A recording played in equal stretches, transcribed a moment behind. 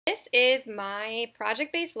This is my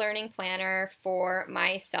project-based learning planner for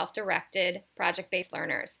my self-directed project-based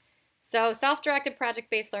learners. So self-directed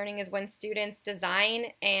project-based learning is when students design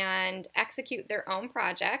and execute their own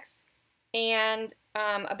projects, and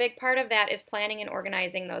a big part of that is planning and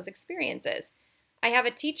organizing those experiences. I have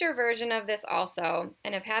a teacher version of this also,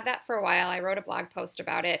 and have had that for a while. I wrote a blog post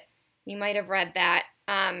about it. You might have read that.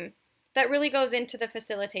 That really goes into the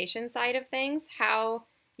facilitation side of things, how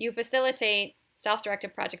you facilitate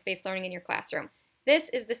self-directed project-based learning in your classroom. This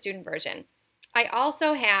is the student version. I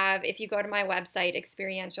also have, if you go to my website,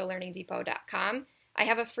 experientiallearningdepot.com, I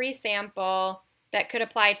have a free sample that could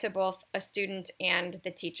apply to both a student and the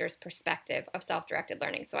teacher's perspective of self-directed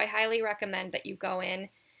learning. So I highly recommend that you go in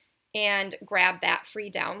and grab that free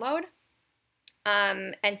download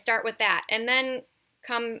and start with that. And then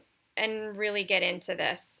come and really get into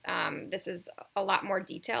this. This is a lot more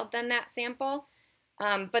detailed than that sample.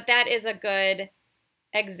 But that is a good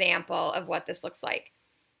example of what this looks like.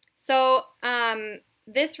 So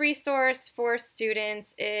this resource for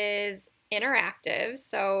students is interactive.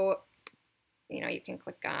 So, you can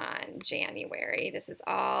click on January. This is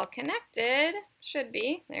all connected. Should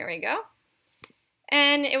be. There we go.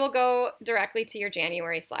 And it will go directly to your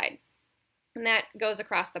January slide. And that goes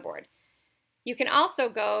across the board. You can also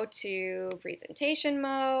go to presentation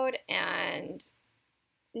mode and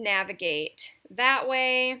navigate that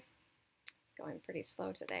way. It's going pretty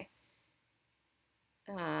slow today.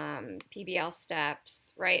 PBL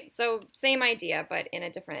steps, right? So same idea, but in a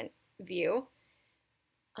different view.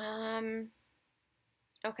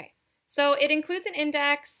 Okay, so it includes an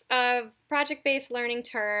index of project-based learning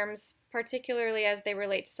terms, particularly as they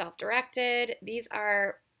relate to self-directed. These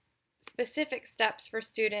are specific steps for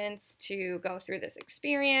students to go through this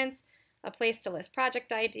experience, a place to list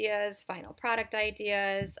project ideas, final product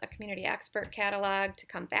ideas, a community expert catalog to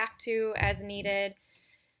come back to as needed.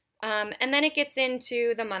 And then it gets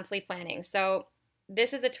into the monthly planning. So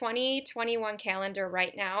this is a 2021 calendar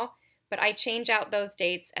right now, but I change out those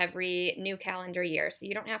dates every new calendar year, so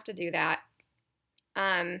you don't have to do that.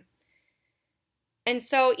 And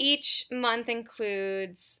so each month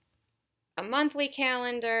includes a monthly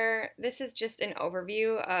calendar. This is just an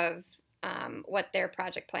overview of what their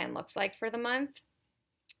project plan looks like for the month.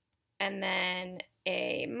 And then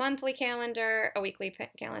a monthly calendar, a weekly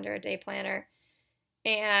calendar, a day planner.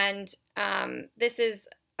 And this is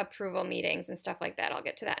approval meetings and stuff like that. I'll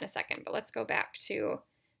get to that in a second, but let's go back to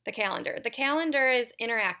the calendar. The calendar is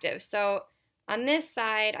interactive. So on this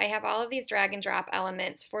side, I have all of these drag and drop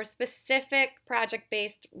elements for specific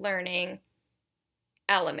project-based learning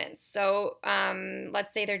elements. So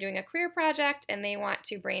let's say they're doing a career project and they want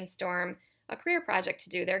to brainstorm a career project to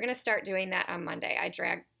do. They're going to start doing that on Monday. I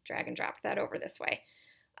drag and drop that over this way.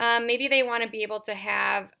 Maybe they want to be able to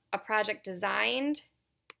have a project designed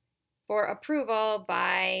for approval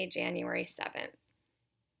by January 7th.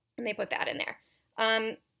 And they put that in there.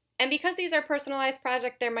 And because these are personalized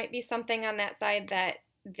projects, there might be something on that side that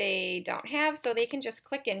they don't have, so they can just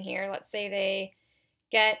click in here. Let's say they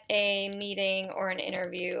get a meeting or an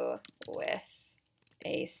interview with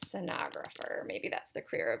a sonographer. Maybe that's the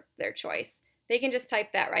career of their choice. They can just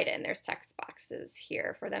type that right in. There's text boxes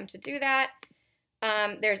here for them to do that.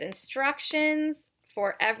 There's instructions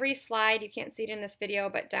for every slide. You can't see it in this video,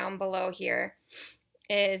 but down below here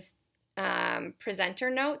is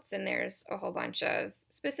presenter notes, and there's a whole bunch of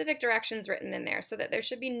specific directions written in there so that there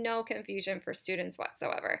should be no confusion for students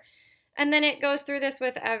whatsoever. And then it goes through this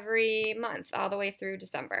with every month all the way through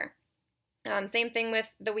December. Same thing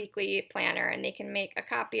with the weekly planner, and they can make a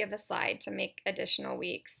copy of the slide to make additional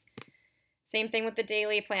weeks. Same thing with the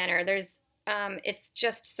daily planner. It's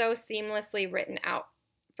just so seamlessly written out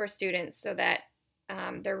for students so that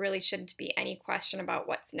there really shouldn't be any question about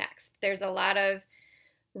what's next. There's a lot of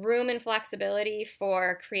room and flexibility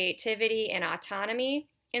for creativity and autonomy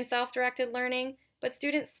in self-directed learning, but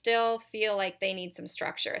students still feel like they need some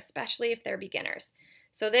structure, especially if they're beginners.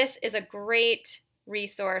 So this is a great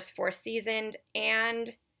resource for seasoned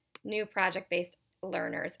and new project-based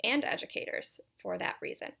learners and educators for that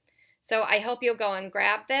reason. So I hope you'll go and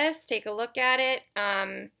grab this, take a look at it,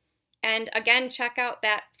 and again, check out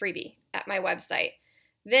that freebie at my website.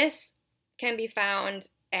 This can be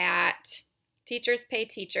found at Teachers Pay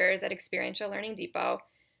Teachers at Experiential Learning Depot.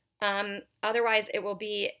 Otherwise, it will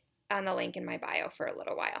be on the link in my bio for a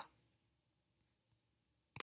little while.